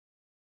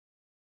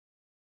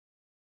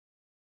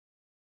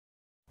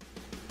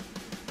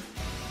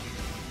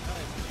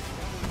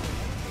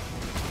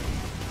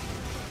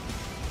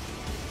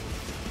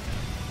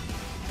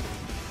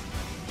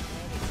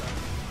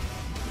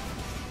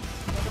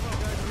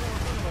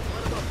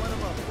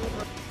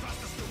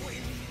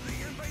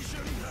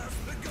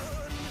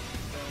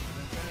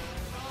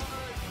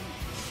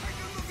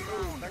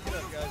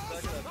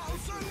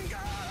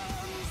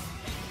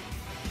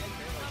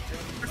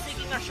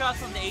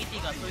AT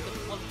gun so we can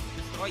full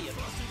destroy it.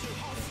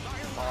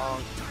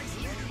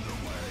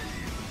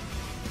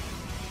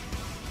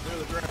 Clear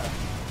the ground.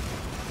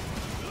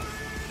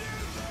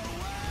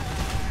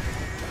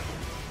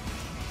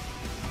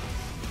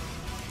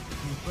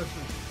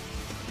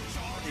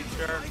 He's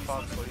Jared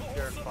Foxhole. He's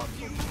Jared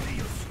Foxhole.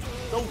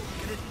 No!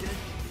 Get it, get it.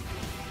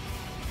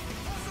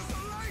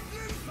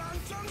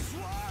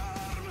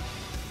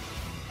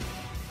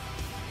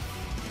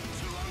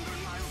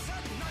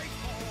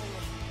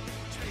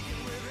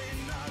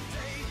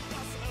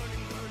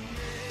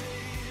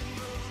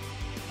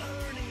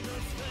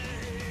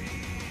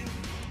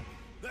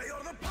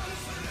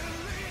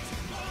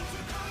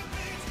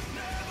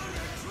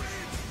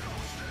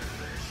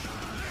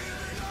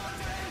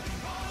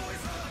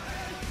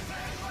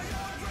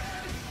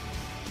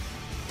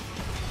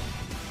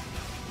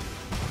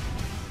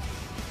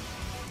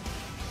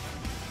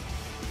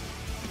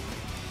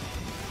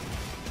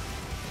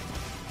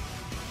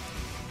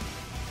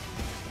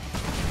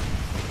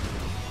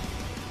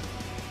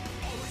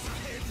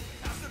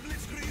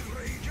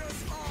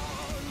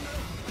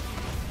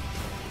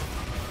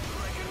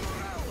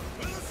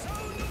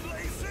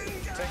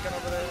 Taken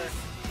over there.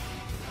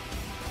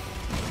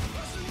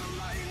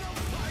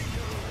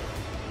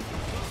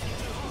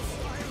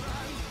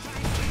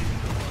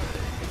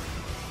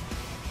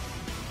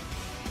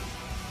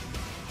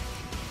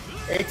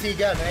 AT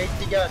gun,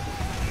 AT gun.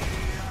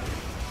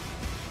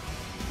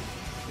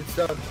 It's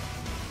done.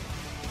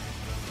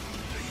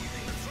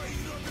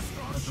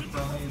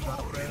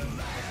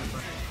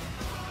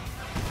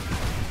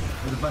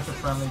 There's a bunch of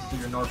friendlies to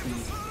your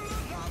northeast.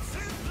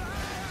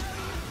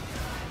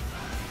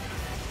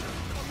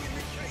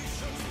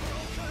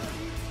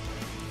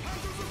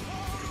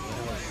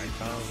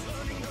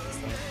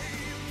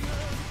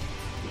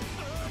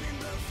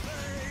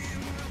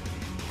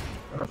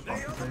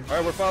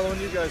 Alright, we're following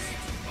you guys.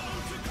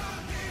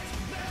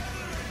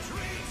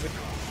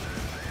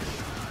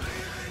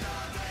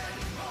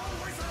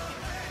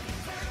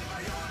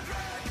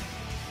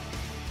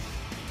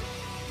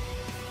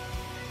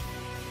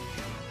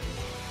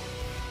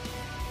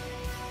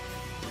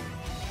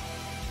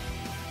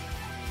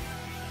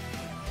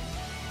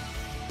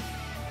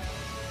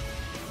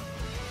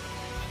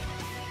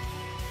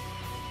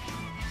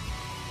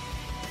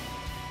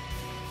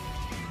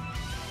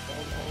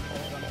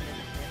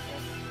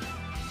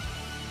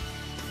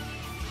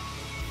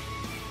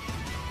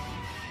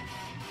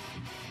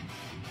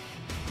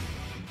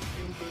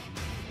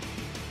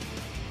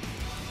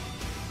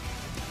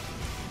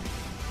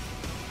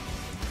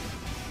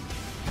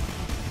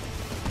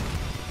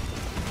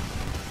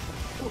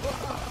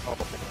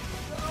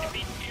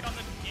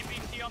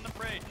 EBT on the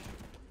bridge.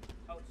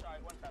 Oh, sorry,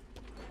 one tap.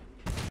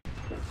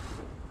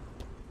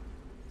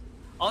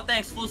 All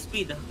tanks full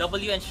speed,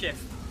 W and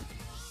shift.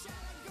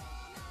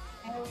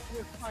 Oh,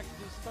 we're fucking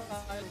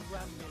style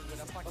ramming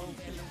with a fucking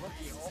killer off.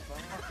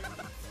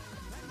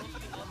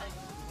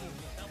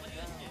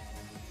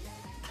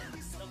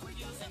 W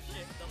and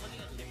shift, full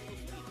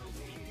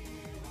speed.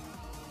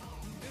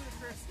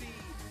 Ludicrous speed.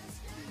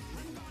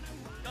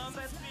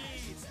 Combat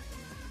speed.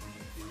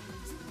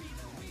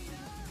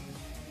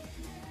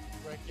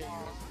 Wrecking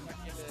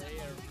the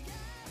air.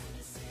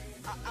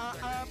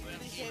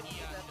 Really shaky,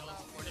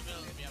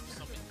 portable, we have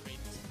something great.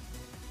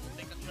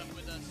 Take a truck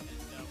with us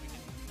and we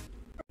can...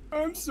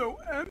 I'm so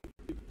empty.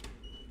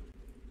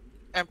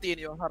 Empty in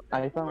your heart.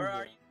 Where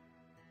are you?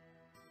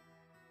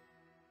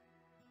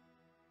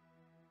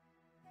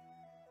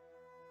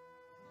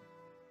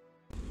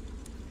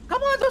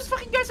 Come on, those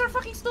fucking guys are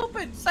fucking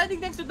stupid!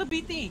 Standing next to the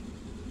BT!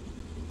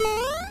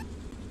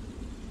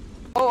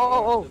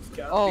 Oh.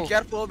 Be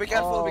careful, be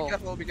careful, be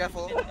careful, be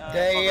careful.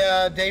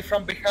 They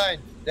from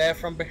behind. They're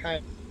from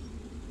behind.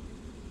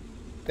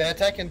 They're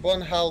attacking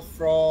Bonhal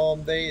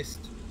from the east.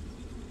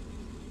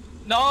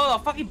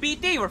 No, fucking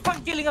BT! We're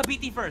fucking killing a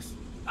BT first!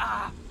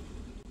 Ah!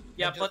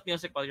 Yeah, just... put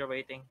music while you're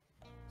waiting.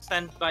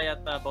 Stand by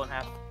at bone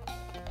half.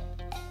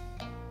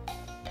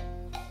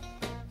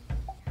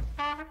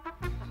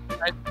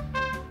 Right.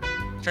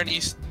 Turn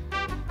east.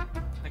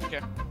 Thank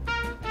you.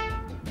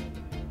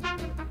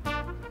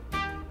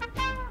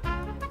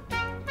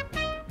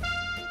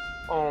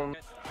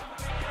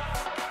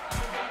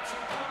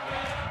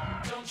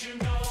 Don't you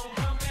know,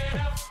 pump it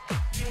up.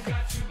 You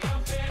got to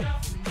pump it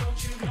up. Don't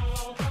you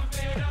know, pump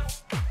it up.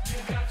 You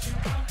got to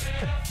pump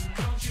it up.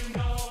 Don't you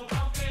know,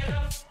 pump it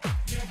up.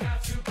 You got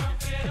to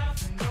pump it up.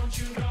 Don't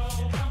you know,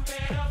 pump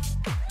it up.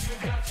 You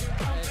got to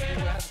pump it up.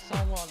 You have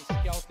someone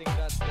scouting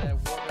that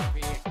water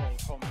vehicle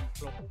coming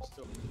close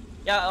to.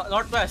 Yeah,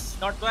 northwest,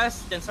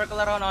 then circle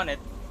around on it.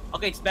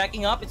 Okay, it's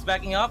backing up,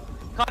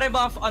 Cut him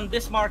off on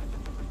this mark.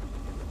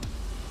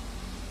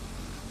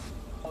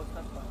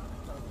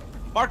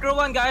 Marker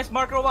 1, guys,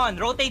 marker 1,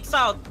 rotate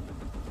south.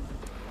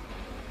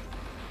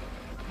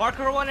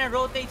 Marker 1 and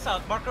rotate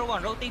south, marker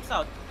 1, rotate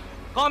south.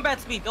 Combat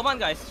speed, come on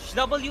guys,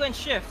 W and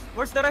shift.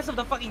 Where's the rest of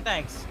the fucking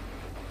tanks?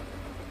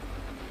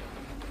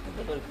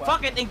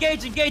 Fuck it,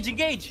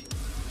 engage!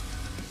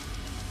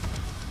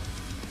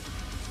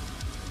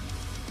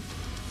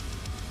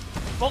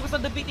 Focus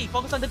on the BT.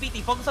 Focus on the BT.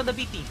 Focus on the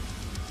BT.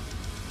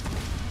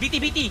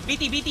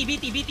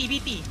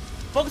 BT.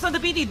 Focus on the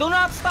BT. Do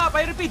not stop.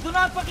 I repeat, do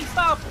not fucking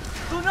stop.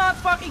 Do not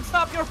fucking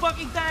stop your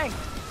fucking tank.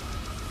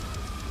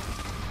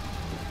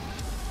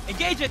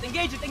 Engage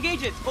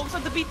it. Focus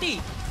on the BT.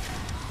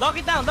 Lock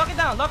it down. Lock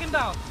him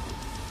down.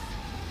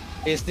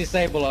 He's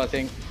disabled, I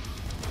think.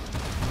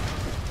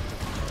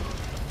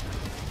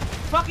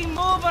 Fucking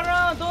move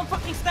around. Don't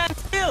fucking stand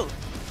still.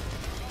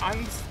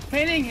 I'm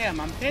pinning him.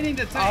 I'm pinning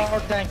the tank. Our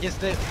tank is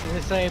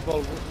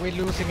disabled. We're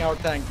losing our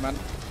tank, man.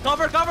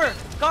 Cover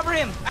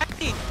him.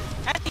 Anti,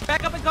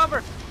 back up and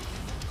cover.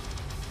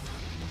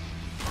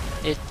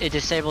 It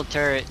disabled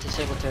turret,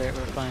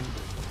 we're fine.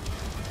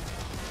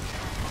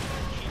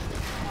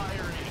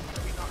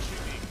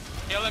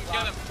 Kill him.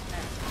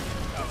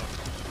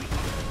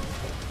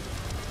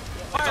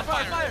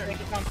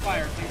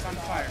 Fire. Things on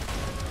fire.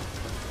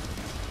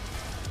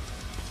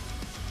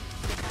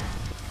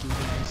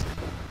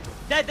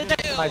 Dead.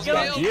 Nice Kill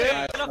one. him.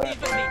 Yeah. Kill the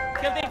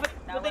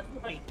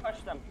infantry.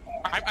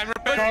 I'm Where's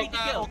repairing the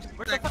kill?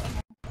 Where's the fucking...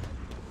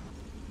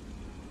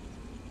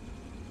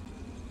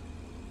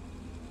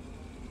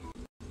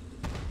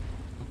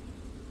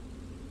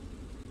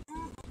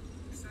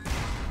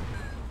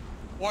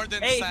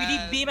 Warden. Hey, if you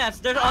need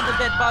BMAS, they're on the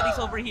dead bodies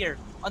over here.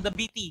 On the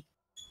BT.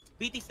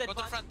 BT's dead Go to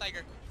the body. front,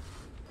 Tiger.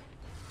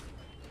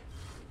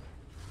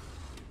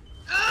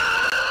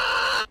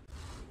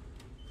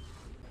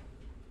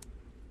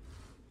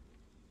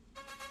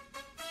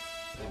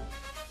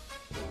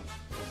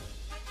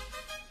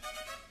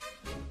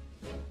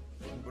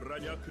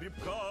 Броня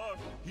крепка,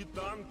 и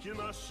танки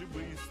наши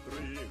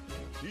быстрые,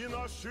 и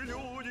наши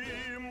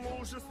люди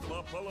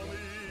мужества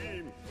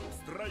полны. В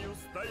строю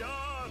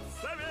стоят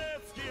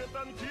советские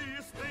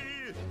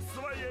танкисты,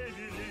 своей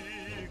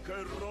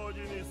великой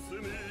родине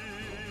сыны.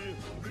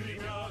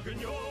 Гремя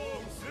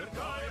огнем,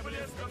 сверкая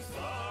блеском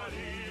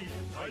стали,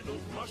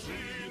 пойдут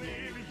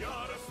машины в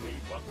яростный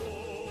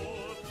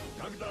поход.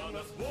 Когда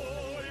нас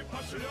бой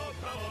пошлет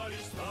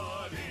товарищ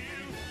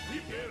Сталин, и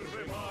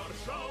первый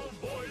маршал в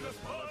бой нас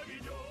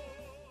поведет.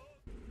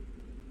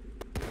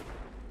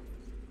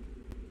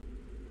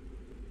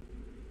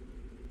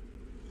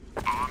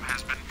 Bomb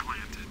has been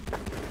planted.